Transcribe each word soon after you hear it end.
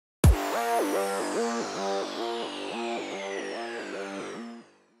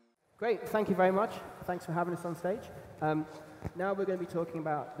Great, thank you very much. Thanks for having us on stage. Now we're going to be talking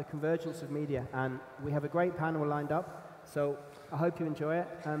about the convergence of media, and we have a great panel lined up, so I hope you enjoy it.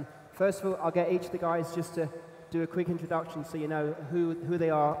 First of all, I'll get each of the guys just to do a quick introduction so you know who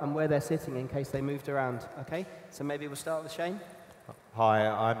they are and where they're sitting in case they moved around, okay? So maybe we'll start with Shane. Hi,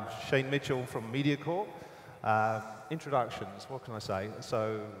 I'm Shane Mitchell from MediaCorp. Introductions, what can I say?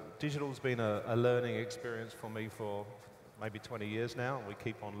 So digital's been a learning experience for me for maybe 20 years now, and we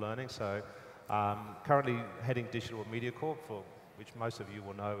keep on learning. So currently heading digital at MediaCorp, for which most of you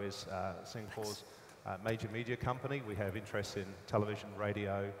will know is Singapore's major media company. We have interests in television,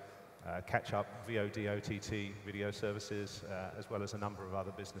 radio, catch-up, VOD, OTT, video services, as well as a number of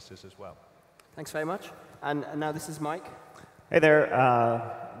other businesses as well. Thanks very much. And now this is Mike. Hey there,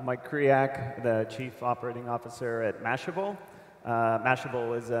 Mike Kriak, the Chief Operating Officer at Mashable.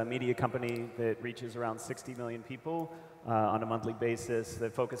 Mashable is a media company that reaches around 60 million people on a monthly basis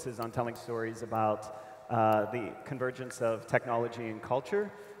that focuses on telling stories about the convergence of technology and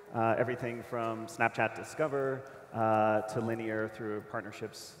culture, everything from Snapchat Discover to linear through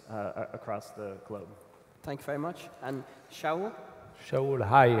partnerships across the globe. Thank you very much. And Shaul? Shaul,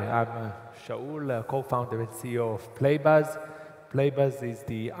 hi. I'm Shaul, co-founder and CEO of Playbuzz. Playbuzz is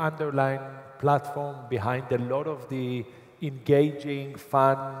the underlying platform behind a lot of the engaging,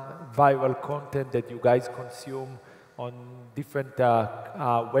 fun, viral content that you guys consume on different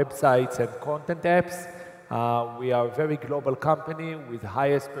websites and content apps. We are a very global company with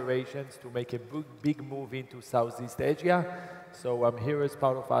high aspirations to make a big move into Southeast Asia. So I'm here as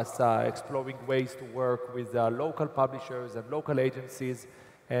part of us exploring ways to work with local publishers and local agencies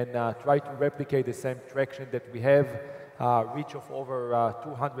and try to replicate the same traction that we have, reach of over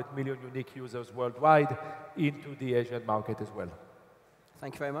 200 million unique users worldwide into the Asian market as well.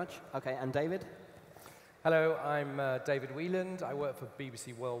 Thank you very much. Okay, and David? Hello, I'm David Weiland. I work for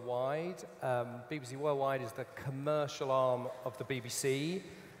BBC Worldwide. BBC Worldwide is the commercial arm of the BBC,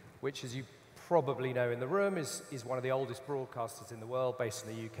 which, as you probably know in the room, is one of the oldest broadcasters in the world, based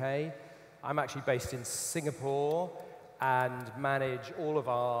in the UK. I'm actually based in Singapore and manage all of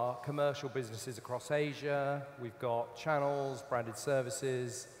our commercial businesses across Asia. We've got channels, branded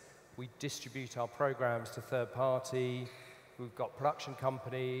services. We distribute our programs to third party. We've got production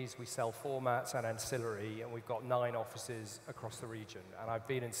companies, we sell formats and ancillary, and we've got 9 offices across the region. And I've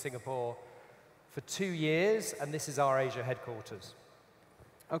been in Singapore for 2 years, and this is our Asia headquarters.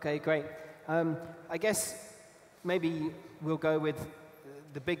 Okay, great. I guess maybe we'll go with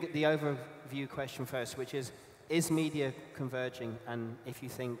the overview question first, which is media converging? And if you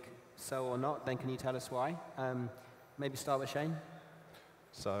think so or not, then can you tell us why? Maybe start with Shane.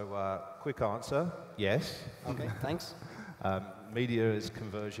 So quick answer, yes. Okay, thanks. Media is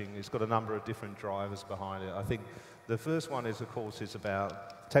converging. It's got a number of different drivers behind it. I think the first one is, of course, is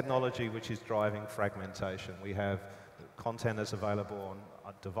about technology, which is driving fragmentation. We have content that's available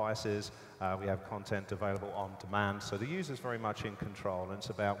on devices. We have content available on demand. So the user's very much in control. And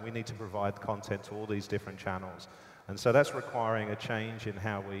it's about we need to provide content to all these different channels. And so that's requiring a change in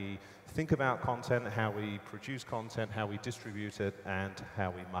how we think about content, how we produce content, how we distribute it, and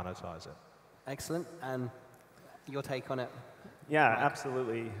how we monetize it. Excellent. And your take on it? Yeah,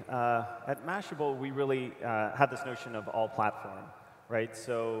 absolutely. At Mashable, we really had this notion of all platform, right?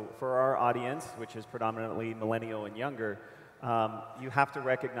 So for our audience, which is predominantly millennial and younger, you have to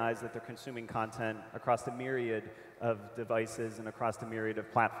recognize that they're consuming content across the myriad of devices and across the myriad of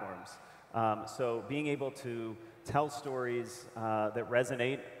platforms. So being able to tell stories that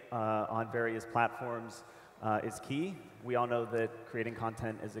resonate on various platforms is key. We all know that creating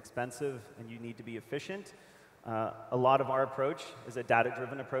content is expensive and you need to be efficient. A lot of our approach is a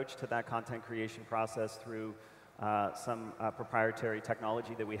data-driven approach to that content creation process through some proprietary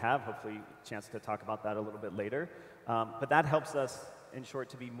technology that we have. Hopefully, a chance to talk about that a little bit later. But that helps us, in short,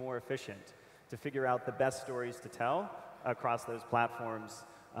 to be more efficient, to figure out the best stories to tell across those platforms.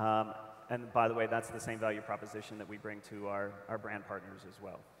 And by the way, that's the same value proposition that we bring to our brand partners as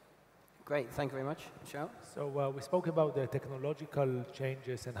well. Great, thank you very much. Shaul? So we spoke about the technological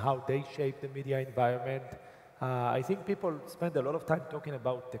changes and how they shape the media environment. I think people spend a lot of time talking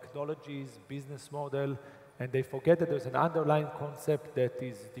about technologies, business model, and they forget that there's an underlying concept that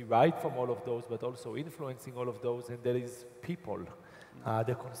is derived from all of those, but also influencing all of those, and that is people,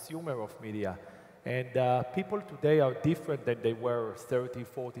 the consumer of media. And people today are different than they were 30,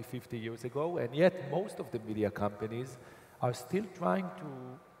 40, 50 years ago, and yet most of the media companies are still trying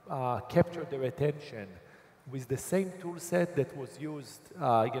to capture their attention with the same tool set that was used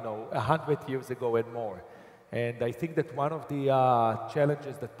 100 years ago and more. And I think that one of the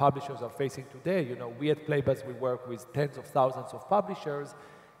challenges that publishers are facing today, we at Playbuzz, we work with tens of thousands of publishers,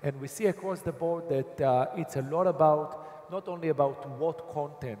 And we see across the board that it's a lot about, not only about what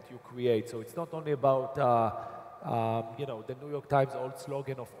content you create. So it's not only about, you know, the New York Times old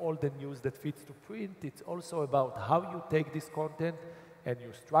slogan of all the news that fits to print. It's also about how you take this content and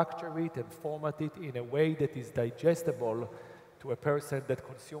you structure it and format it in a way that is digestible to a person that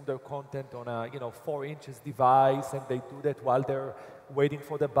consumes their content on a 4-inch device, and they do that while they're waiting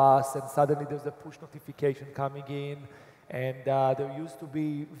for the bus, and suddenly there's a push notification coming in. And there used to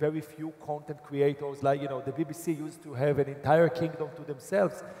be very few content creators, like, the BBC used to have an entire kingdom to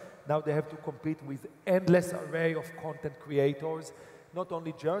themselves. Now they have to compete with endless array of content creators, not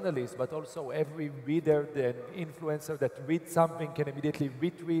only journalists, but also every reader and influencer that reads something can immediately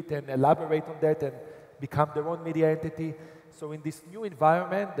retweet and elaborate on that and become their own media entity. So in this new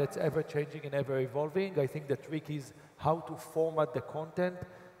environment that's ever-changing and ever-evolving, I think the trick is how to format the content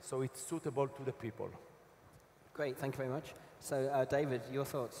so it's suitable to the people. Great, thank you very much. So, David, your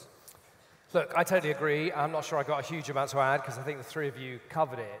thoughts? Look, I totally agree. I'm not sure I got a huge amount to add because I think the three of you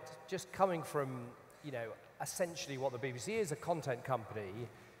covered it. Just coming from, essentially what the BBC is, a content company,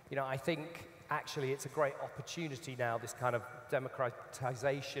 I think actually it's a great opportunity now, this kind of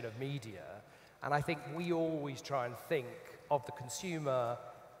democratization of media. And I think we always try and think of the consumer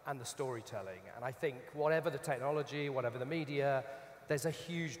and the storytelling. And I think whatever the technology, whatever the media, there's a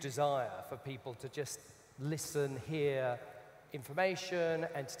huge desire for people to just listen, hear information,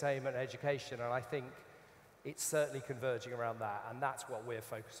 entertainment, education. And I think it's certainly converging around that. And that's what we're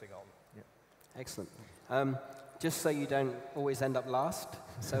focusing on. Yeah. Excellent. Just so you don't always end up last,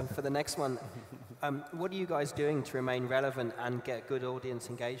 so for the next one, what are you guys doing to remain relevant and get good audience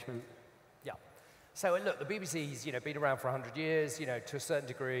engagement? Yeah. So look, the BBC's been around for 100 years. To a certain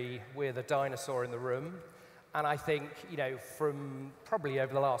degree, we're the dinosaur in the room. And I think, from probably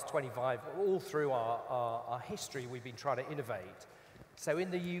over the last 25, all through our history, we've been trying to innovate. So in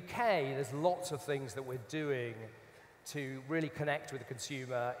the UK, there's lots of things that we're doing to really connect with the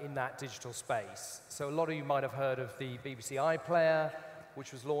consumer in that digital space. So a lot of you might have heard of the BBC iPlayer,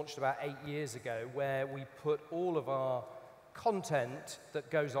 which was launched about 8 years ago, where we put all of our content that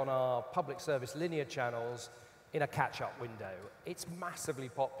goes on our public service linear channels in a catch-up window. It's massively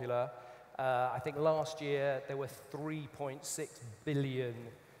popular. I think last year there were 3.6 billion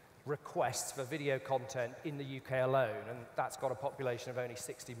requests for video content in the UK alone, and that's got a population of only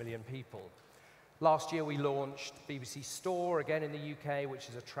 60 million people. Last year we launched BBC Store, again in the UK, which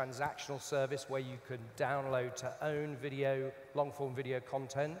is a transactional service where you can download to own video, long-form video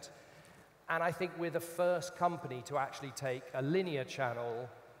content. And I think we're the first company to actually take a linear channel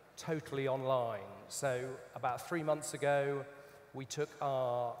totally online. So about 3 months ago, we took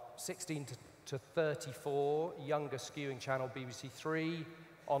our 16 to 34 younger skewing channel BBC Three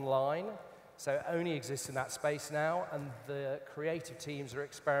online. So it only exists in that space now, and the creative teams are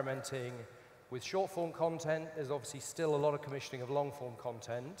experimenting with short-form content. There's obviously still a lot of commissioning of long-form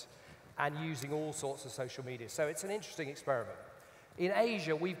content and using all sorts of social media. So it's an interesting experiment. In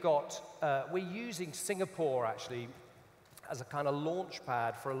Asia, we're using Singapore, actually, as a kind of launch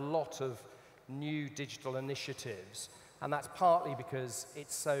pad for a lot of new digital initiatives. And that's partly because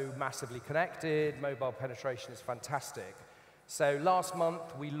it's so massively connected. Mobile penetration is fantastic. So last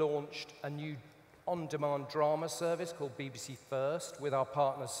month, we launched a new on-demand drama service called BBC First with our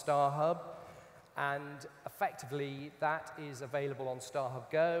partner StarHub. And effectively, that is available on StarHub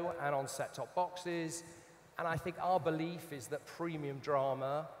Go and on set-top boxes. And I think our belief is that premium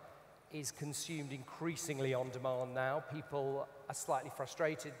drama is consumed increasingly on demand now. People are slightly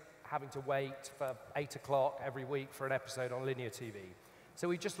frustrated having to wait for 8 o'clock every week for an episode on linear TV. So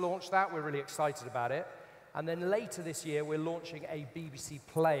we just launched that. We're really excited about it. And then later this year, we're launching a BBC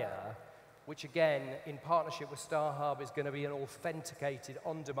Player, which again, in partnership with StarHub, is going to be an authenticated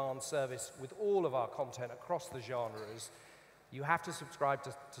on-demand service with all of our content across the genres. You have to subscribe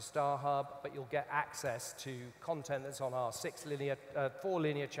to StarHub, but you'll get access to content that's on our 4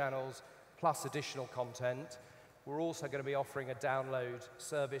 linear channels, plus additional content. We're also going to be offering a download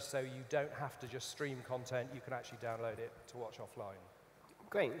service, so you don't have to just stream content. You can actually download it to watch offline.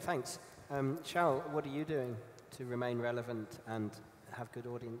 Great, thanks. Shaul, what are you doing to remain relevant and have good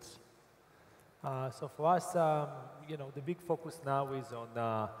audience? So for us, the big focus now is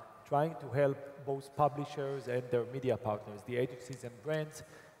on trying to help both publishers and their media partners, the agencies and brands,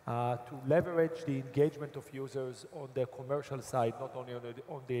 to leverage the engagement of users on the commercial side, not only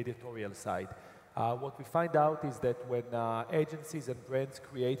on the editorial side. What we find out is that when agencies and brands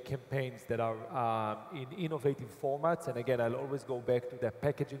create campaigns that are in innovative formats, and again, I'll always go back to the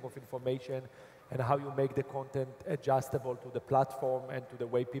packaging of information and how you make the content adjustable to the platform and to the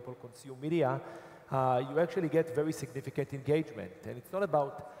way people consume media, you actually get very significant engagement. And it's not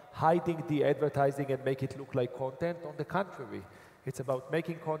about hiding the advertising and make it look like content. On the contrary, it's about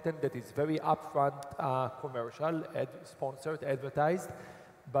making content that is very upfront, commercial, sponsored, advertised,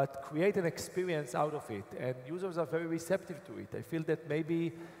 but create an experience out of it. And users are very receptive to it. I feel that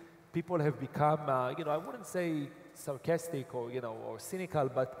maybe people have become, I wouldn't say sarcastic or, or cynical,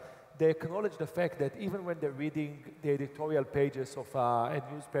 but they acknowledge the fact that even when they're reading the editorial pages of a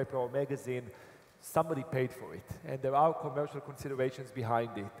newspaper or magazine, somebody paid for it, and there are commercial considerations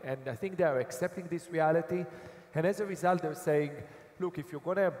behind it. And I think they are accepting this reality, and as a result, they're saying, look, if you're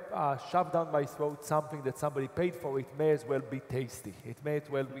going to shove down my throat something that somebody paid for, it may as well be tasty. It may as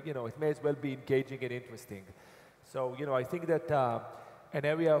well, it may as well be engaging and interesting. So, I think that an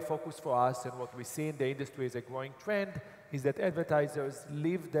area of focus for us and what we see in the industry as a growing trend is that advertisers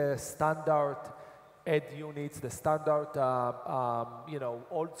leave the standard ad units, the standard,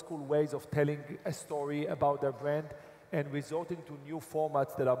 old school ways of telling a story about their brand and resorting to new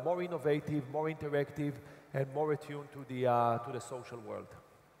formats that are more innovative, more interactive, and more attuned to the social world.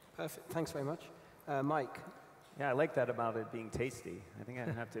 Perfect. Thanks very much. Mike. Yeah, I like that about it being tasty. I think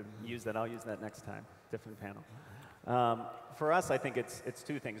I have to use that. I'll use that next time. Different panel. For us, I think it's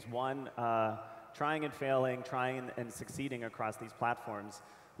two things. One, trying and failing, trying and succeeding across these platforms.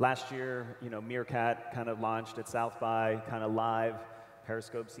 Last year, Meerkat kind of launched at South by, kind of live.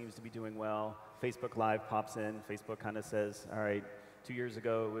 Periscope seems to be doing well. Facebook Live pops in. Facebook kind of says, all right, 2 years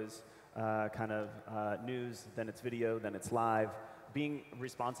ago it was kind of news, then it's video, then it's live. Being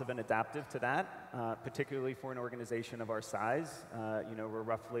responsive and adaptive to that, particularly for an organization of our size, we're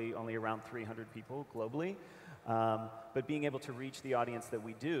roughly only around 300 people globally. But being able to reach the audience that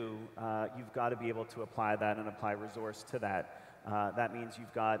we do, you've got to be able to apply that and apply resource to that. That means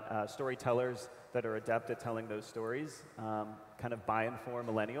you've got storytellers that are adept at telling those stories, kind of by and for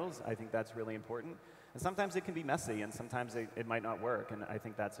millennials. I think that's really important. And sometimes it can be messy, and sometimes it might not work, and I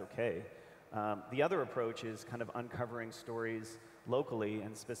think that's okay. The other approach is kind of uncovering stories locally,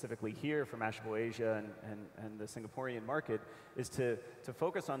 and specifically here for Mashable Asia and the Singaporean market, is to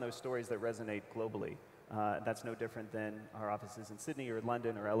focus on those stories that resonate globally. That's no different than our offices in Sydney or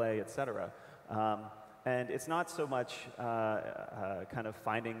London or LA, et cetera. And it's not so much kind of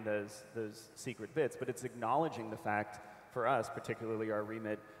finding those secret bits, but it's acknowledging the fact, for us, particularly our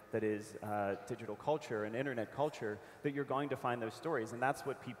remit that is digital culture and internet culture, that you're going to find those stories. And that's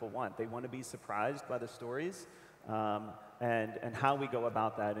what people want. They want to be surprised by the stories. And how we go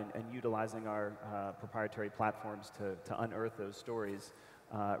about that and utilizing our proprietary platforms to unearth those stories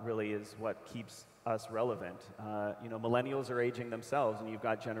really is what keeps us relevant. Millennials are aging themselves, and you've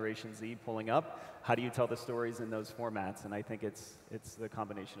got Generation Z pulling up. How do you tell the stories in those formats? And I think it's the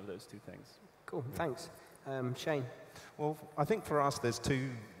combination of those two things. Cool, thanks. Shane? Well, I think for us, there's two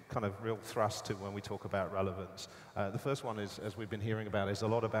kind of real thrusts to when we talk about relevance. The first one is, as we've been hearing about, is a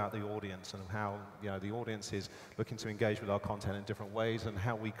lot about the audience and how the audience is looking to engage with our content in different ways, and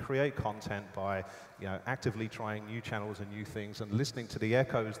how we create content by actively trying new channels and new things and listening to the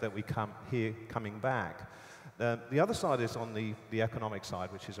echoes that we hear coming back. The other side is on the economic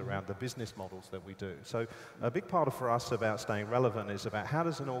side, which is around the business models that we do. So a big part for us about staying relevant is about how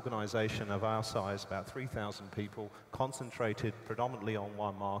does an organization of our size, about 3,000 people, concentrated predominantly on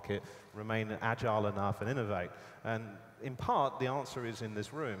one market, remain agile enough and innovate? And in part, the answer is in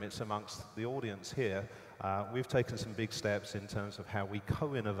this room. It's amongst the audience here. We've taken some big steps in terms of how we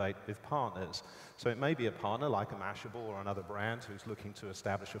co-innovate with partners. So it may be a partner like a Mashable or another brand who's looking to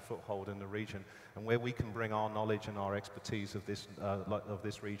establish a foothold in the region, and where we can bring our knowledge and our expertise of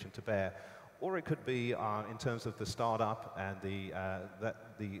this region to bear. Or it could be in terms of the startup and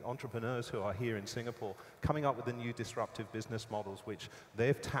the entrepreneurs who are here in Singapore coming up with the new disruptive business models, which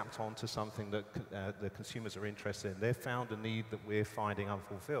they've tapped onto something that the consumers are interested in. They've found a need that we're finding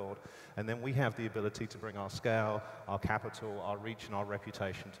unfulfilled, and then we have the ability to bring our scale, our capital, our reach, and our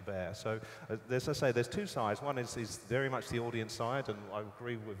reputation to bear. So, as I say, there's two sides. One is very much the audience side, and I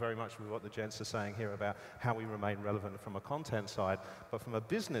agree very much with what the gents are saying here about how we remain relevant from a content side. But from a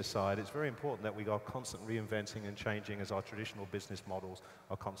business side, it's very important that we are constantly reinventing and changing as our traditional business models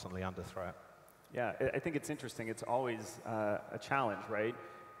are constantly under threat. Yeah, I think it's interesting. It's always a challenge, right?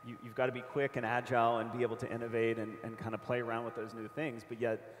 You've got to be quick and agile and be able to innovate and kind of play around with those new things, but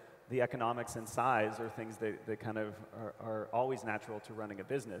yet the economics and size are things that kind of are always natural to running a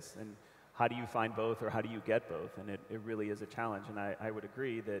business. And how do you find both, or how do you get both? And it really is a challenge. And I would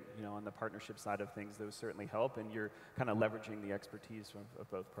agree that on the partnership side of things, those certainly help, and you're kind of leveraging the expertise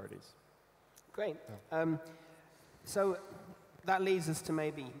of both parties. Great. So that leads us to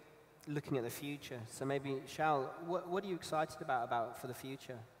maybe looking at the future. So maybe, Shaul, what are you excited about for the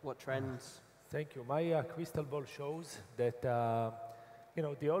future? What trends? Thank you. My crystal ball shows that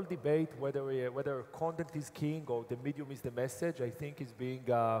the old debate whether content is king or the medium is the message, I think is being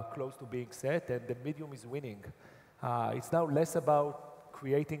close to being set, and the medium is winning. It's now less about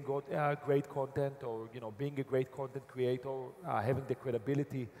creating great content or being a great content creator, having the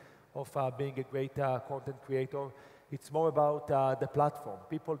credibility of being a great content creator. It's more about the platform.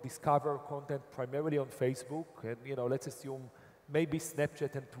 People discover content primarily on Facebook, and let's assume maybe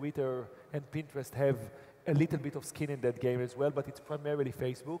Snapchat and Twitter and Pinterest have a little bit of skin in that game as well, but it's primarily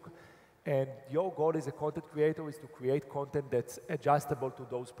Facebook. And your goal as a content creator is to create content that's adjustable to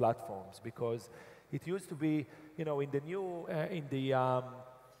those platforms, because it used to be, in the new,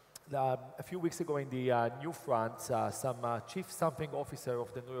 a few weeks ago in the New France, some chief something officer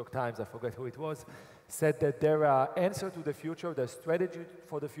of the New York Times, I forget who it was, said that their answer to the future, their strategy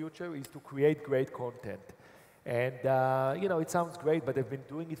for the future is to create great content. And, it sounds great, but they've been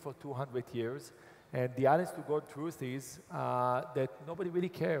doing it for 200 years. And the honest to God truth is that nobody really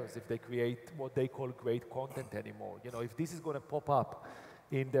cares if they create what they call great content anymore. If this is going to pop up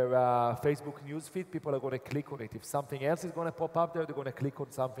in their Facebook newsfeed, people are going to click on it. If something else is going to pop up there, they're going to click on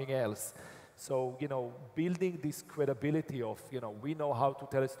something else. So, building this credibility of, we know how to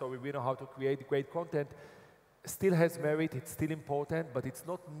tell a story, we know how to create great content, still has merit, it's still important, but it's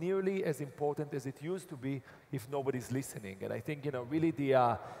not nearly as important as it used to be if nobody's listening. And I think, really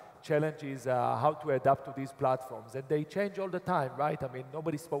the challenge is how to adapt to these platforms. And they change all the time, right? I mean,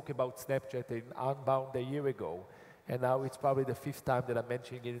 nobody spoke about Snapchat in unBound a year ago. And now it's probably the 5th time that I'm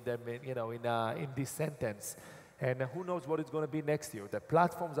mentioning it in this sentence. And who knows what it's going to be next year. The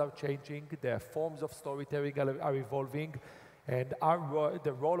platforms are changing, the forms of storytelling are evolving, and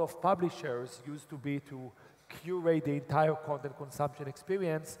the role of publishers used to be to curate the entire content consumption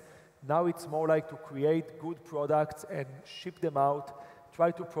experience. Now it's more like to create good products and ship them out,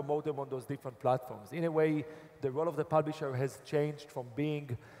 try to promote them on those different platforms. In a way, the role of the publisher has changed from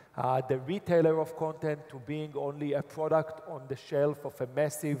being the retailer of content to being only a product on the shelf of a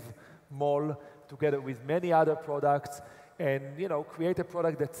massive mall together with many other products, and create a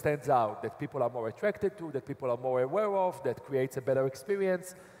product that stands out, that people are more attracted to, that people are more aware of, that creates a better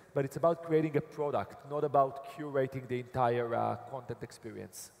experience. But it's about creating a product, not about curating the entire content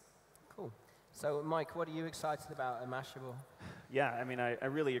experience. Cool. So, Mike, what are you excited about at Mashable? Yeah, I mean, I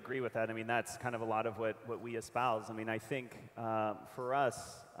really agree with that. I mean, that's kind of a lot of what we espouse. I mean, I think for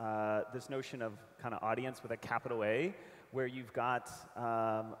us, this notion of kind of audience with a capital A, where you've got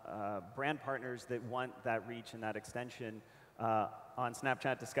brand partners that want that reach and that extension on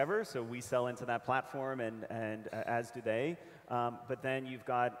Snapchat Discover, so we sell into that platform, and as do they. But then you've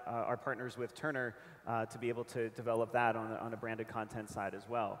got our partners with Turner to be able to develop that on a branded content side as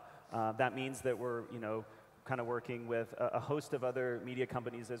well. That means that we're, kind of working with a host of other media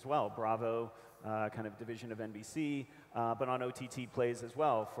companies as well. Bravo, kind of division of NBC, but on OTT plays as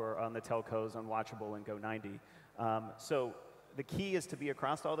well on the telcos, on Watchable and Go90. So the key is to be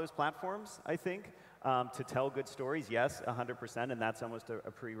across all those platforms, I think, to tell good stories, yes, 100%, and that's almost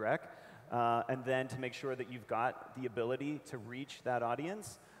a prereq. And then to make sure that you've got the ability to reach that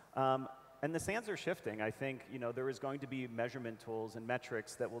audience. And the sands are shifting. I think there is going to be measurement tools and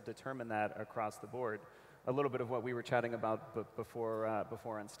metrics that will determine that across the board. A little bit of what we were chatting about before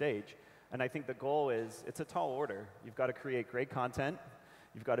on stage. And I think the goal is, it's a tall order. You've got to create great content.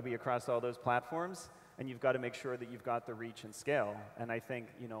 You've got to be across all those platforms. And you've got to make sure that you've got the reach and scale. And I think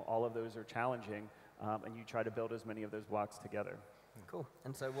all of those are challenging. And you try to build as many of those blocks together. Cool.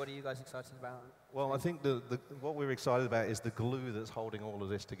 And so what are you guys excited about? Well, I think what we're excited about is the glue that's holding all of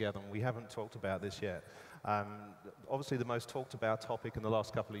this together, and we haven't talked about this yet. Obviously, the most talked about topic in the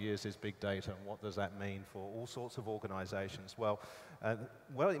last couple of years is big data, and what does that mean for all sorts of organizations? Well,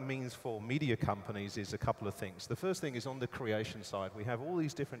 what it means for media companies is a couple of things. The first thing is on the creation side. We have all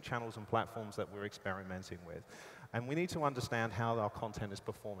these different channels and platforms that we're experimenting with. And we need to understand how our content is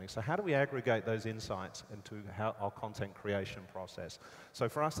performing. So how do we aggregate those insights into our content creation process? So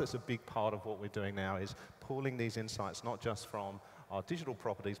for us, that's a big part of what we're doing now, is pulling these insights, not just from our digital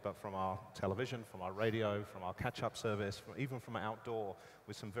properties, but from our television, from our radio, from our catch-up service, even from outdoor,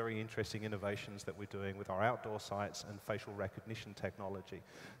 with some very interesting innovations that we're doing with our outdoor sites and facial recognition technology.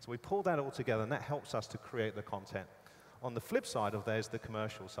 So we pull that all together, and that helps us to create the content. On the flip side of there's the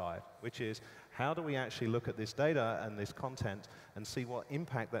commercial side, which is how do we actually look at this data and this content and see what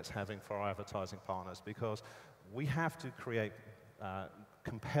impact that's having for our advertising partners? Because we have to create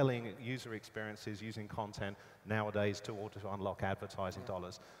compelling user experiences using content nowadays to unlock advertising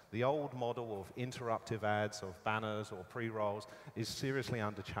dollars. The old model of interruptive ads, of banners or pre-rolls is seriously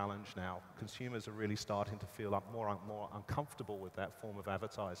under challenge now. Consumers are really starting to feel more uncomfortable with that form of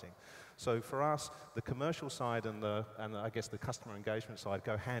advertising. So for us, the commercial side and I guess the customer engagement side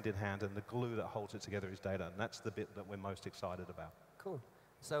go hand in hand, and the glue that holds it together is data, and that's the bit that we're most excited about. Cool.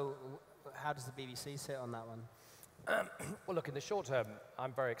 So how does the BBC sit on that one? Well, look, in the short term,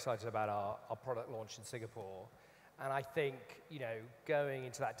 I'm very excited about our product launch in Singapore. And I think, going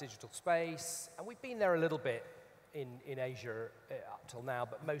into that digital space, and we've been there a little bit in Asia up till now,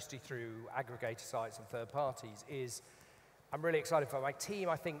 but mostly through aggregator sites and third parties, I'm really excited for my team.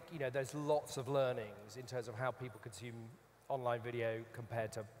 I think, there's lots of learnings in terms of how people consume online video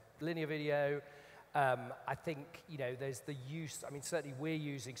compared to linear video. I think, there's the use, certainly we're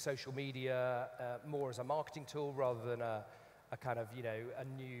using social media more as a marketing tool rather than a kind of, a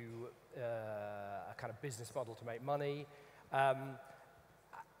new kind of business model to make money. I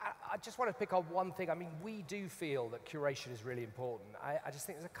just want to pick on one thing. We do feel that curation is really important. I just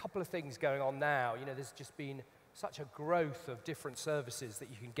think there's a couple of things going on now. There's just been such a growth of different services that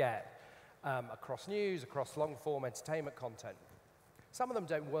you can get across news, across long-form entertainment content. Some of them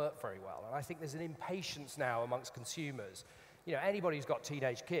don't work very well, and I think there's an impatience now amongst consumers. Anybody who's got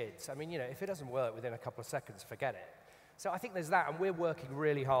teenage kids, if it doesn't work within a couple of seconds, forget it. So I think there's that, and we're working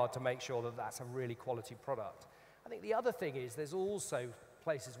really hard to make sure that that's a really quality product. I think the other thing is there's also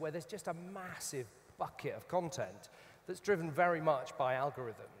places where there's just a massive bucket of content that's driven very much by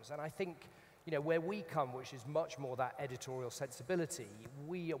algorithms, and I think where we come, which is much more that editorial sensibility,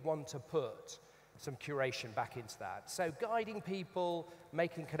 we want to put some curation back into that. So guiding people,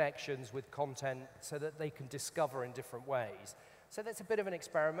 making connections with content so that they can discover in different ways. So that's a bit of an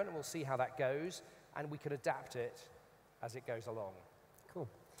experiment, and we'll see how that goes, and we can adapt it as it goes along. Cool.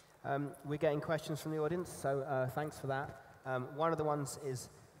 We're getting questions from the audience, so thanks for that. One of the ones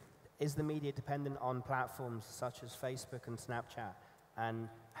is the media dependent on platforms such as Facebook and Snapchat, and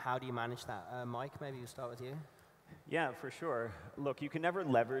how do you manage that? Mike, maybe we'll start with you. Yeah, for sure. Look, you can never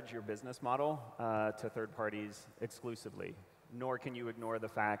leverage your business model to third parties exclusively, nor can you ignore the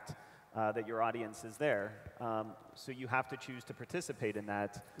fact that your audience is there. So you have to choose to participate in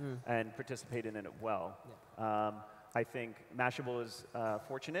that and participate in it well. Yeah. I think Mashable is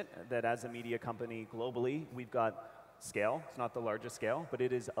fortunate that as a media company globally, we've got scale. It's not the largest scale, but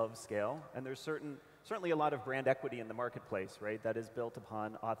it is of scale. And there's certainly a lot of brand equity in the marketplace, right, that is built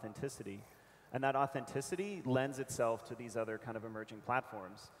upon authenticity. And that authenticity lends itself to these other kind of emerging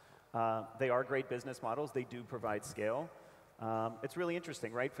platforms. They are great business models. They do provide scale. It's really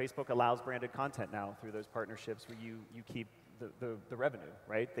interesting, right? Facebook allows branded content now through those partnerships where you keep the revenue,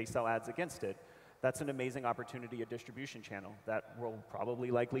 right? They sell ads against it. That's an amazing opportunity, a distribution channel that will probably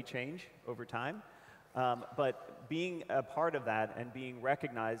likely change over time. But being a part of that and being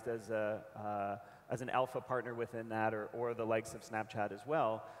recognized as an alpha partner within that, or the likes of Snapchat as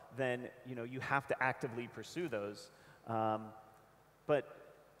well, then you have to actively pursue those. But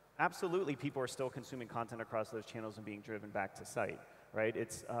absolutely, people are still consuming content across those channels and being driven back to site, right?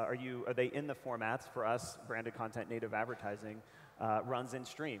 Are they in the formats? For us, branded content, native advertising runs in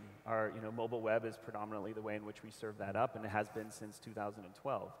stream. Our mobile web is predominantly the way in which we serve that up, and it has been since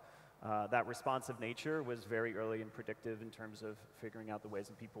 2012. That responsive nature was very early and predictive in terms of figuring out the ways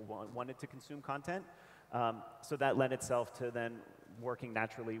that people wanted to consume content. So that lent itself to then working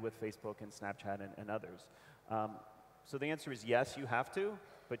naturally with Facebook and Snapchat and others. So the answer is yes, you have to,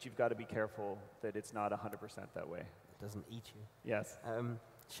 but you've got to be careful that it's not 100% that way. It doesn't eat you. Yes.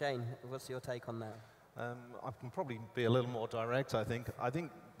 Shane, what's your take on that? I can probably be a little more direct, I think. I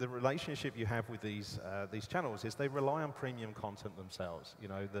think the relationship you have with these channels is they rely on premium content themselves.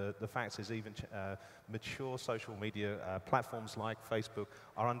 The fact is even mature social media platforms like Facebook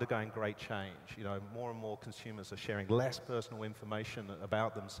are undergoing great change. More and more consumers are sharing less personal information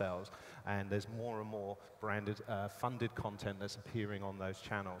about themselves, and there's more and more branded, funded content that's appearing on those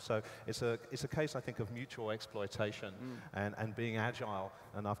channels. So it's a case, I think, of mutual exploitation and being agile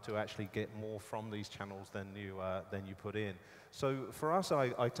enough to actually get more from these channels than you put in. So for us,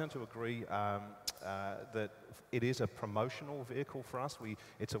 I tend to agree that it is a promotional vehicle for us.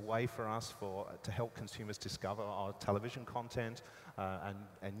 It's a way for us to help consumers discover our television content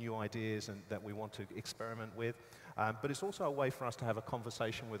and new ideas that we want to experiment with. But it's also a way for us to have a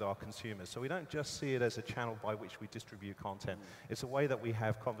conversation with our consumers. So we don't just see it as a channel by which we distribute content. It's a way that we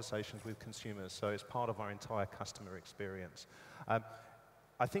have conversations with consumers. So it's part of our entire customer experience.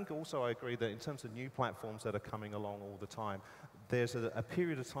 I think also I agree that in terms of new platforms that are coming along all the time, there's a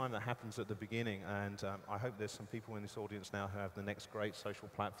period of time that happens at the beginning, and I hope there's some people in this audience now who have the next great social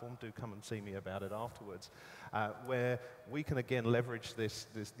platform. Do come and see me about it afterwards, where we can again leverage the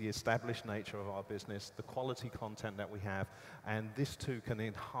established nature of our business, the quality content that we have, and this too can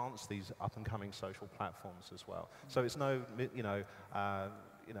enhance these up-and-coming social platforms as well. So it's no,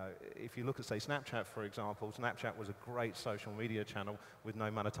 if you look at, say, Snapchat, for example, Snapchat was a great social media channel with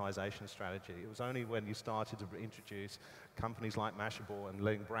no monetization strategy. It was only when you started to introduce companies like Mashable and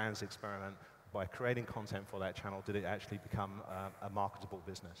letting brands experiment by creating content for that channel did it actually become a marketable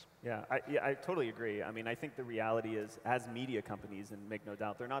business. Yeah, I totally agree. I mean, I think the reality is, as media companies, and make no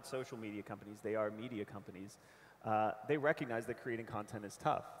doubt, they're not social media companies, they are media companies, they recognize that creating content is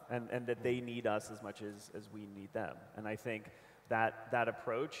tough, and that they need us as much as we need them. And I think that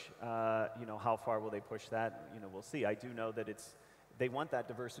approach, how far will they push that? We'll see. I do know that they want that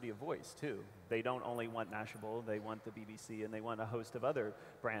diversity of voice too. They don't only want Mashable, they want the BBC, and they want a host of other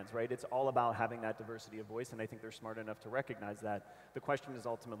brands, right? It's all about having that diversity of voice, and I think they're smart enough to recognize that. The question is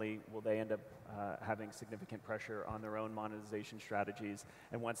ultimately, will they end up having significant pressure on their own monetization strategies?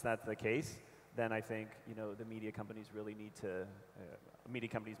 And once that's the case, then I think the media companies really need to, media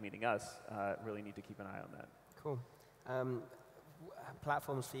companies meaning us, really need to keep an eye on that. Cool.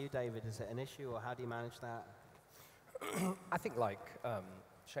 Platforms for you, David, is it an issue, or how do you manage that? I think, like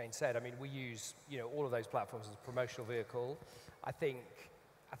Shane said, I mean, we use all of those platforms as a promotional vehicle. I think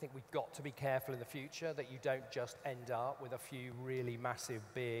we've got to be careful in the future that you don't just end up with a few really massive,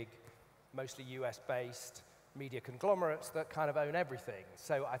 big, mostly US-based media conglomerates that kind of own everything.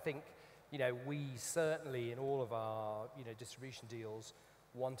 So I think we certainly, in all of our distribution deals,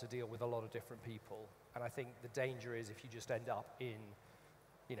 want to deal with a lot of different people. And I think the danger is if you just end up in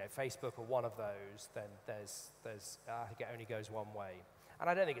Facebook or one of those, then I think it only goes one way. And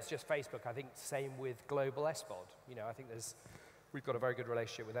I don't think it's just Facebook. I think same with global SVOD. I think we've got a very good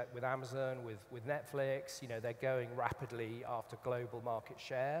relationship with Amazon, with Netflix. They're going rapidly after global market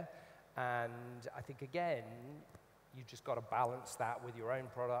share. And I think, again, you've just got to balance that with your own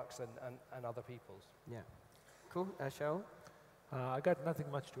products and other people's. Yeah. Cool. Shaul? I got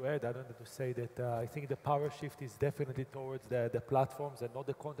nothing much to add. I wanted to say that I think the power shift is definitely towards the platforms and not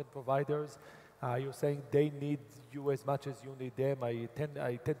the content providers. You're saying they need you as much as you need them. I tend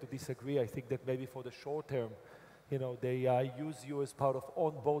to disagree. I think that maybe for the short term, they use you as part of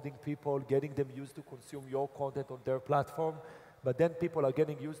onboarding people, getting them used to consume your content on their platform. But then people are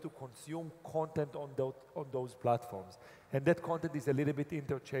getting used to consume content on those platforms. And that content is a little bit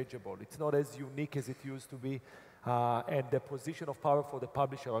interchangeable. It's not as unique as it used to be. And the position of power for the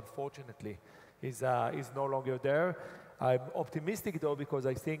publisher, unfortunately, is no longer there. I'm optimistic, though, because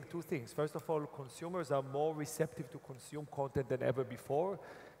I think two things. First of all, consumers are more receptive to consume content than ever before.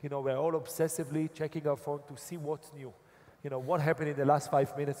 We're all obsessively checking our phone to see what's new. What happened in the last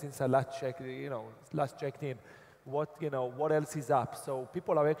 5 minutes since I last checked in. What else is up? So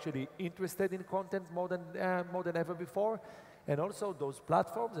people are actually interested in content more than ever before. And also those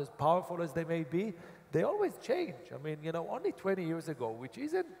platforms, as powerful as they may be, they always change. I mean, only 20 years ago, which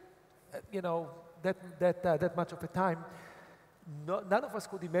isn't, that much of a time, none of us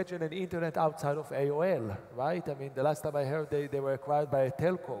could imagine an internet outside of AOL, right? I mean, the last time I heard they were acquired by a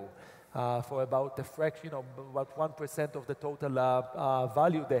telco for about a fraction, about 1% of the total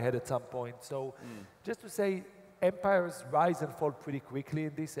value they had at some point. So just to say, empires rise and fall pretty quickly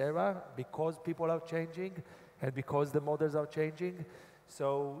in this era because people are changing and because the models are changing.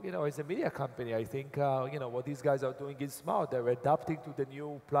 So, as a media company, I think, what these guys are doing is smart. They're adapting to the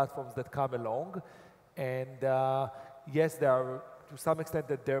new platforms that come along. And yes, they are, to some extent,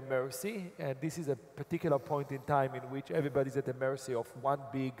 at their mercy. And this is a particular point in time in which everybody's at the mercy of one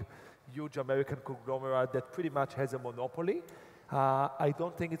big, huge American conglomerate that pretty much has a monopoly. I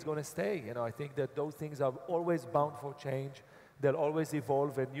don't think it's going to stay. I think that those things are always bound for change. They'll always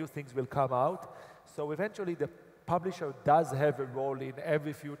evolve and new things will come out. So eventually the publisher does have a role in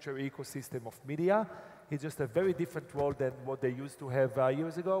every future ecosystem of media. It's just a very different role than what they used to have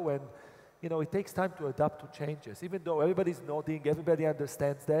years ago when, it takes time to adapt to changes. Even though everybody's nodding, everybody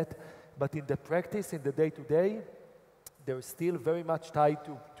understands that, but in the practice, in the day-to-day, they're still very much tied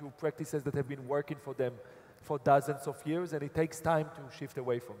to practices that have been working for them for dozens of years, and it takes time to shift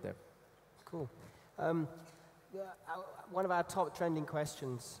away from them. Cool. One of our top trending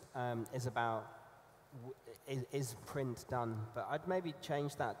questions is about is print done? But I'd maybe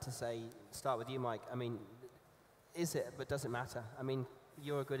change that to say, start with you, Mike. I mean, is it, but does it matter? I mean,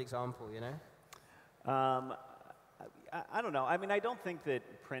 you're a good example, I don't know. I mean, I don't think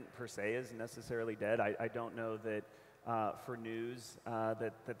that print per se is necessarily dead. I don't know that for news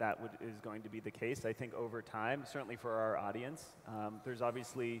that is going to be the case. I think over time, certainly for our audience, there's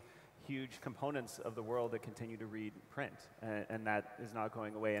obviously huge components of the world that continue to read print, and that is not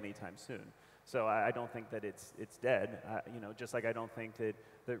going away anytime soon. So I don't think that it's dead. Just like I don't think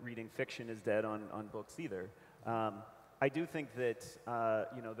that reading fiction is dead on books either. I do think that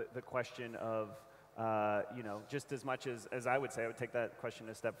the question of just as much as I would say, I would take that question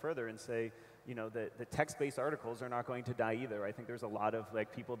a step further and say, the text-based articles are not going to die either. I think there's a lot of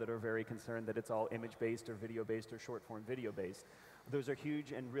people that are very concerned that it's all image-based or video-based or short-form video-based. Those are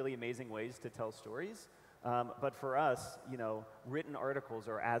huge and really amazing ways to tell stories. But for us, written articles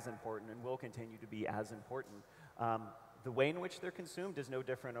are as important and will continue to be as important. The way in which they're consumed is no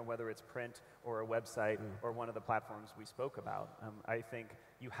different on whether it's print or a website or one of the platforms we spoke about. I think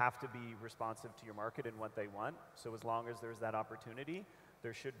you have to be responsive to your market and what they want. So as long as there's that opportunity,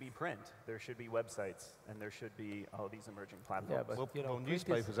 there should be print, there should be websites, and there should be all these emerging platforms. Yeah, but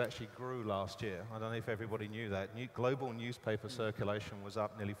newspapers actually grew last year. I don't know if everybody knew that. Global newspaper circulation was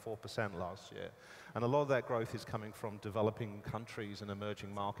up nearly 4% last year. And a lot of that growth is coming from developing countries and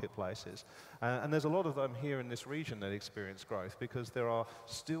emerging marketplaces. And there's a lot of them here in this region that experience growth because there are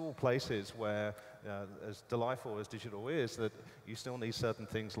still places where, as delightful as digital is, that you still need certain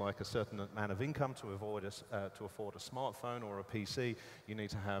things like a certain amount of income to afford a smartphone or a PC. You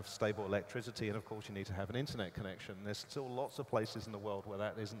need to have stable electricity, and of course you need to have an internet connection. There's still lots of places in the world where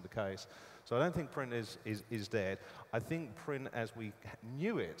that isn't the case. So I don't think print is dead. I think print as we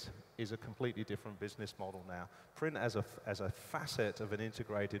knew it is a completely different business model now. Print as a facet of an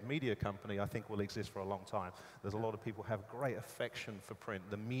integrated media company, I think will exist for a long time. There's a lot of people who have great affection for print,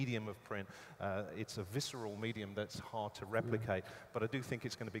 the medium of print. It's a visceral medium that's hard to replicate, but I do think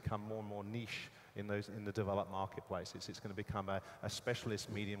it's going to become more and more niche in the developed marketplaces. It's going to become a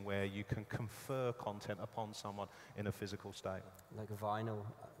specialist medium where you can confer content upon someone in a physical state. Like a vinyl,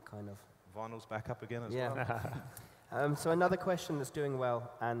 kind of. Vinyl's back up again as well. So another question that's doing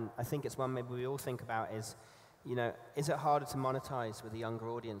well, and I think it's one maybe we all think about is, is it harder to monetize with a younger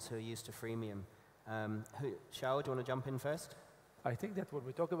audience who are used to freemium? Shaul, do you want to jump in first? I think that when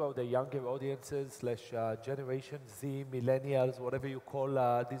we talk about the younger audiences / Generation Z, millennials, whatever you call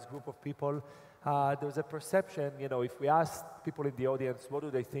this group of people, there's a perception, if we ask people in the audience what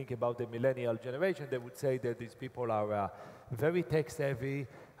do they think about the millennial generation, they would say that these people are very tech-savvy,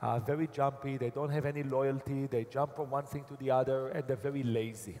 very jumpy, they don't have any loyalty, they jump from one thing to the other, and they're very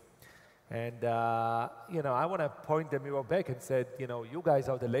lazy. And, I want to point the mirror back and say, you guys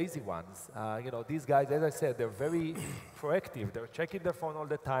are the lazy ones. These guys, as I said, they're very proactive. They're checking their phone all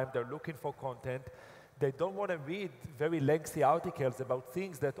the time. They're looking for content. They don't want to read very lengthy articles about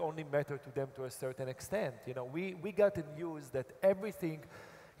things that only matter to them to a certain extent. We got the news that everything,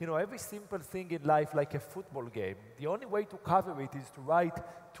 every simple thing in life, like a football game, the only way to cover it is to write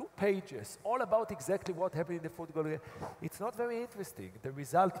 2 pages all about exactly what happened in the football game. It's not very interesting. The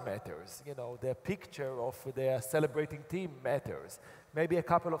result matters. The picture of the celebrating team matters. Maybe a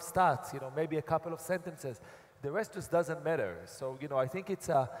couple of stats, maybe a couple of sentences. The rest just doesn't matter. So, I think it's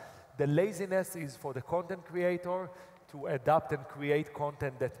the laziness is for the content creator to adapt and create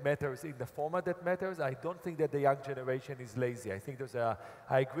content that matters in the format that matters. I don't think that the young generation is lazy. I think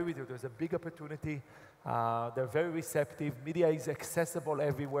I agree with you, there's a big opportunity. They're very receptive. Media is accessible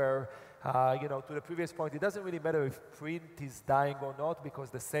everywhere. To the previous point, it doesn't really matter if print is dying or not because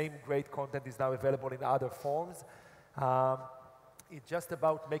the same great content is now available in other forms. It's just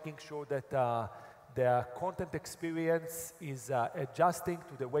about making sure that the content experience is adjusting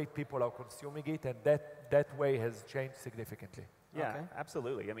to the way people are consuming it, and that way has changed significantly. Yeah, okay.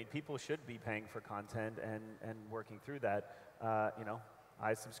 Absolutely. I mean, people should be paying for content and working through that.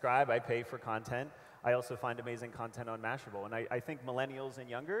 I subscribe, I pay for content. I also find amazing content on Mashable, and I think millennials and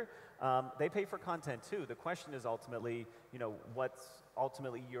younger, they pay for content too. The question is ultimately, what's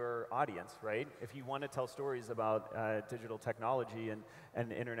ultimately your audience, right? If you want to tell stories about digital technology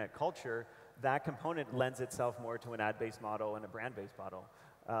and internet culture, that component lends itself more to an ad-based model and a brand-based model.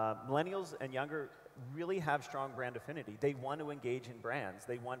 Millennials and younger really have strong brand affinity. They want to engage in brands.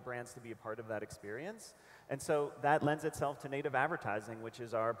 They want brands to be a part of that experience. And so that lends itself to native advertising, which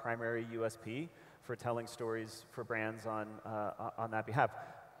is our primary USP for telling stories for brands on that behalf.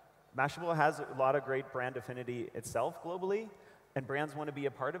 Mashable has a lot of great brand affinity itself globally, and brands want to be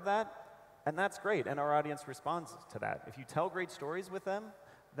a part of that, and that's great, and our audience responds to that. If you tell great stories with them,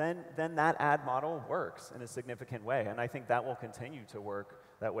 then that ad model works in a significant way, and I think that will continue to work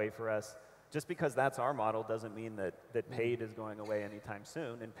that way for us. Just because that's our model doesn't mean that paid is going away anytime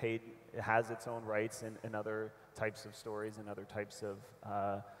soon, and paid has its own rights in other types of stories and other types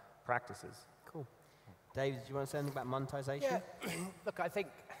of practices. Cool. David, do you want to say anything about monetization? Yeah. Look, I think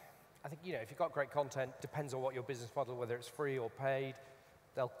you know, if you've got great content, depends on what your business model, whether it's free or paid,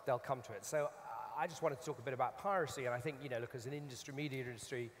 they'll come to it. So I just wanted to talk a bit about piracy, and I think, you know, look, as an media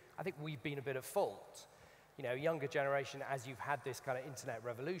industry, I think we've been a bit at fault. You know, younger generation, as you've had this kind of internet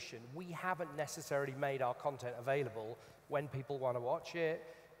revolution, we haven't necessarily made our content available when people want to watch it.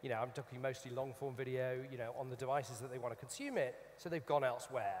 You know, I'm talking mostly long-form video, you know, on the devices that they want to consume it, so they've gone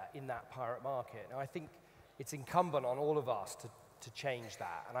elsewhere in that pirate market. And I think it's incumbent on all of us to change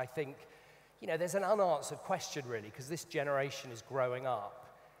that. And I think, you know, there's an unanswered question, really, because this generation is growing up,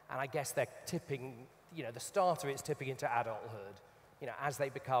 and I guess they're tipping, you know, the start of it's tipping into adulthood. You know, as they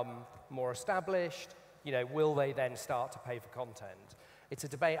become more established, you know, will they then start to pay for content? It's a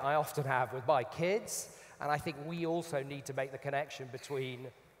debate I often have with my kids, and I think we also need to make the connection between,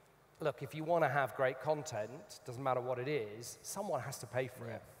 look, if you want to have great content, doesn't matter what it is, someone has to pay for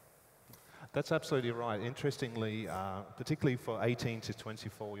it. That's absolutely right. Interestingly, particularly for 18 to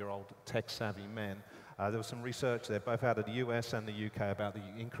 24-year-old tech-savvy men, there was some research there, both out of the US and the UK, about the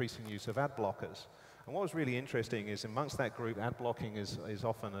increasing use of ad blockers. And what was really interesting is amongst that group, ad blocking is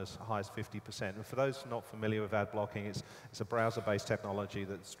often as high as 50%. And for those not familiar with ad blocking, it's a browser-based technology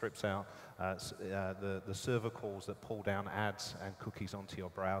that strips out the server calls that pull down ads and cookies onto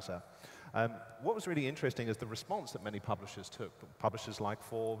your browser. What was really interesting is the response that many publishers took. Publishers like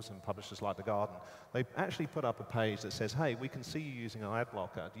Forbes and publishers like The Garden, they actually put up a page that says, hey, we can see you using an ad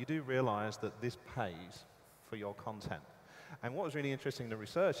blocker. You do realize that this pays for your content. And what was really interesting in the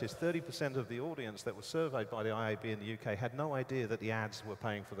research is 30% of the audience that was surveyed by the IAB in the UK had no idea that the ads were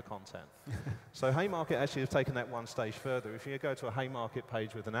paying for the content. So Haymarket actually have taken that one stage further. If you go to a Haymarket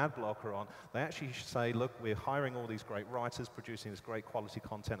page with an ad blocker on, they actually say, look, we're hiring all these great writers, producing this great quality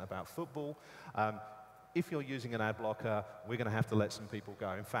content about football. If you're using an ad blocker, we're going to have to let some people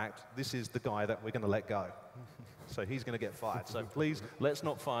go. In fact, this is the guy that we're going to let go. So he's going to get fired. So please, let's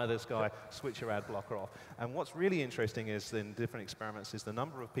not fire this guy. Switch your ad blocker off. And what's really interesting is in different experiments is the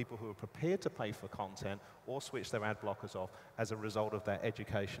number of people who are prepared to pay for content or switch their ad blockers off as a result of that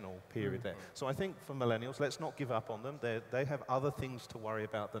educational period there. So I think for millennials, let's not give up on them. They have other things to worry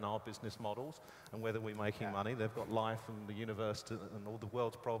about than our business models and whether we're making money. They've got life and the universe and all the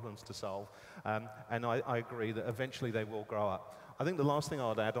world's problems to solve. And I agree that eventually they will grow up. I think the last thing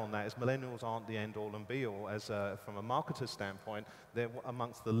I'd add on that is millennials aren't the end-all and be-all. As from a marketer's standpoint, they're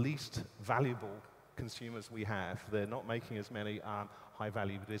amongst the least valuable consumers we have. They're not making as many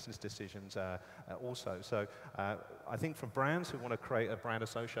high-value business decisions also. So I think for brands who want to create a brand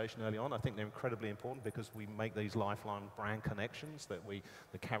association early on, I think they're incredibly important because we make these lifelong brand connections that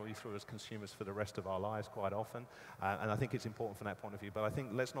carry through as consumers for the rest of our lives quite often. And I think it's important from that point of view. But I think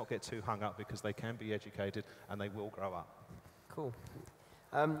let's not get too hung up because they can be educated and they will grow up. Cool.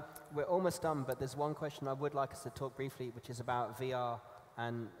 We're almost done, but there's one question I would like us to talk briefly, which is about VR.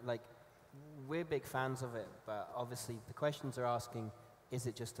 And like, we're big fans of it, but obviously the questions are asking, is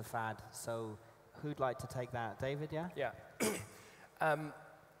it just a fad? So who'd like to take that? David, yeah? Yeah.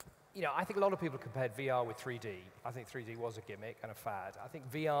 You know, I think a lot of people compared VR with 3D. I think 3D was a gimmick and a fad. I think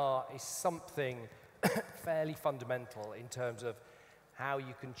VR is something fairly fundamental in terms of how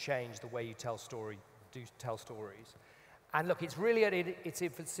you can change the way you tell stories. And look, it's really at its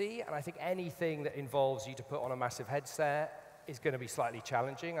infancy, and I think anything that involves you to put on a massive headset is going to be slightly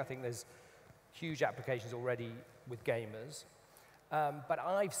challenging. I think there's huge applications already with gamers. But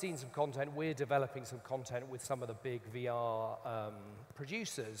I've seen some content. We're developing some content with some of the big VR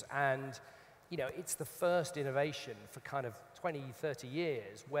producers, and you know, it's the first innovation for kind of 20, 30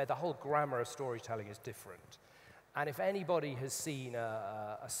 years where the whole grammar of storytelling is different. And if anybody has seen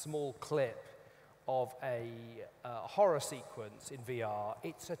a small clip of a horror sequence in VR,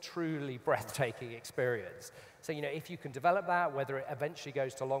 it's a truly breathtaking experience. So, you know, if you can develop that, whether it eventually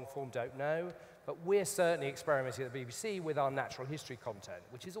goes to long form, don't know. But we're certainly experimenting at the BBC with our natural history content,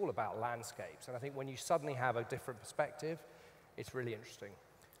 which is all about landscapes. And I think when you suddenly have a different perspective, it's really interesting.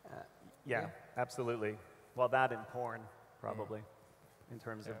 Yeah, absolutely. Well, that and porn, probably. In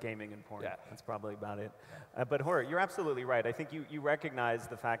terms of gaming and porn. That's probably about it. But Hor, you're absolutely right. I think you recognize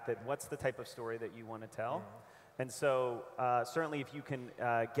the fact that what's the type of story that you want to tell. And so certainly if you can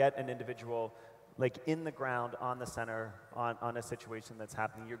get an individual like in the ground, on the center, on a situation that's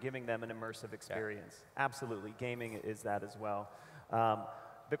happening, you're giving them an immersive experience. Absolutely. Gaming is that as well.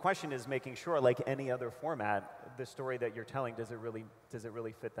 The question is making sure, like any other format, the story that you're telling, does it really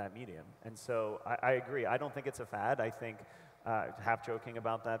fit that medium? And so I agree. I don't think it's a fad. I think half joking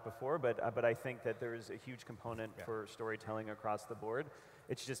about that before, but I think that there's a huge component for storytelling across the board.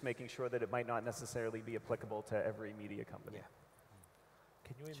 It's just making sure that it might not necessarily be applicable to every media company.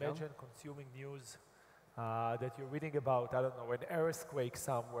 Can you imagine consuming news that you're reading about, I don't know, an earthquake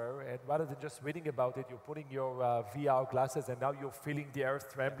somewhere, and rather than just reading about it, you're putting your VR glasses and now you're feeling the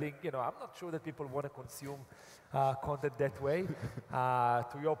earth trembling. You know, I'm not sure that people want to consume content that way.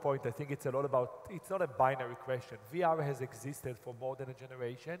 To your point, I think it's a lot about, it's not a binary question. VR has existed for more than a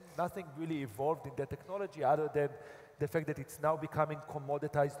generation. Nothing really evolved in the technology other than the fact that it's now becoming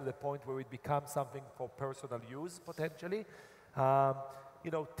commoditized to the point where it becomes something for personal use, potentially. You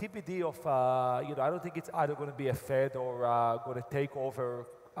know, TBD of, you know, I don't think it's either going to be a fad or going to take over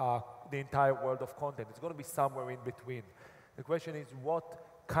the entire world of content. It's going to be somewhere in between. The question is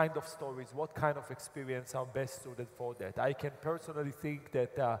what kind of stories, what kind of experience are best suited for that. I can personally think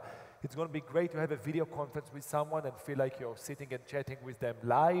that it's going to be great to have a video conference with someone and feel like you're sitting and chatting with them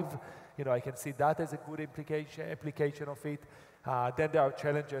live. You know, I can see that as a good application of it. Then there are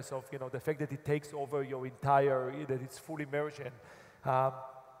challenges of, you know, the fact that it takes over your entire, that it's full immersion.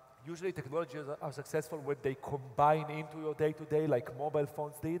 Usually technologies are successful when they combine into your day-to-day like mobile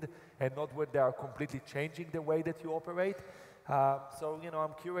phones did, and not when they are completely changing the way that you operate. So, you know,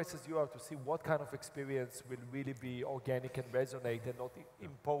 I'm curious as you are to see what kind of experience will really be organic and resonate and not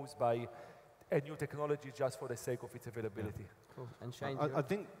imposed by a new technology just for the sake of its availability. Yeah. Cool. And Shane, I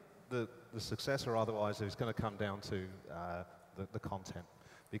think the success or otherwise is going to come down to the content.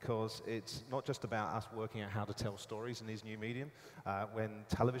 Because it's not just about us working out how to tell stories in these new medium. When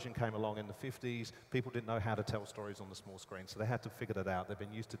television came along in the 50s, people didn't know how to tell stories on the small screen, so they had to figure that out. They've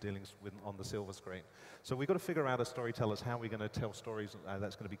been used to dealing with on the silver screen. So we've got to figure out as storytellers how we're going to tell stories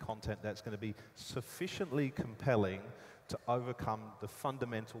that's going to be content that's going to be sufficiently compelling to overcome the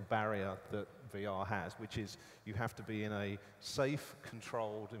fundamental barrier that VR has, which is you have to be in a safe,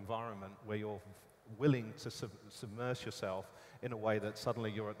 controlled environment where you're willing to submerge yourself in a way that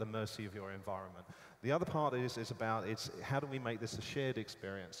suddenly you're at the mercy of your environment. The other part is about how do we make this a shared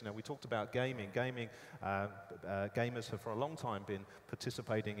experience? You know, we talked about gaming. Gamers have for a long time been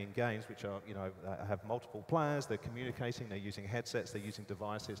participating in games which are, you know, have multiple players, they're communicating, they're using headsets, they're using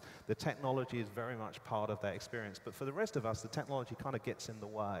devices. The technology is very much part of that experience. But for the rest of us, the technology kind of gets in the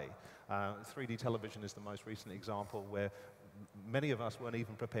way. 3D television is the most recent example where many of us weren't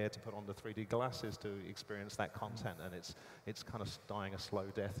even prepared to put on the 3D glasses to experience that content, and it's kind of dying a slow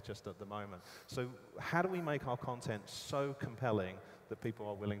death just at the moment. So how do we make our content so compelling that people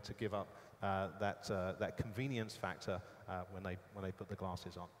are willing to give up that convenience factor when they put the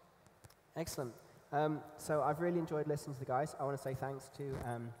glasses on? Excellent. So I've really enjoyed listening to the guys. I want to say thanks to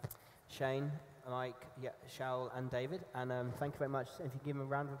Shane, Mike, Shaul, and David, and thank you very much. If you give them a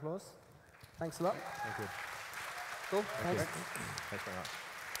round of applause. Thanks a lot. Thank you. Cool. Thanks. Thanks very much.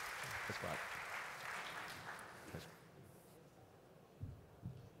 That's great.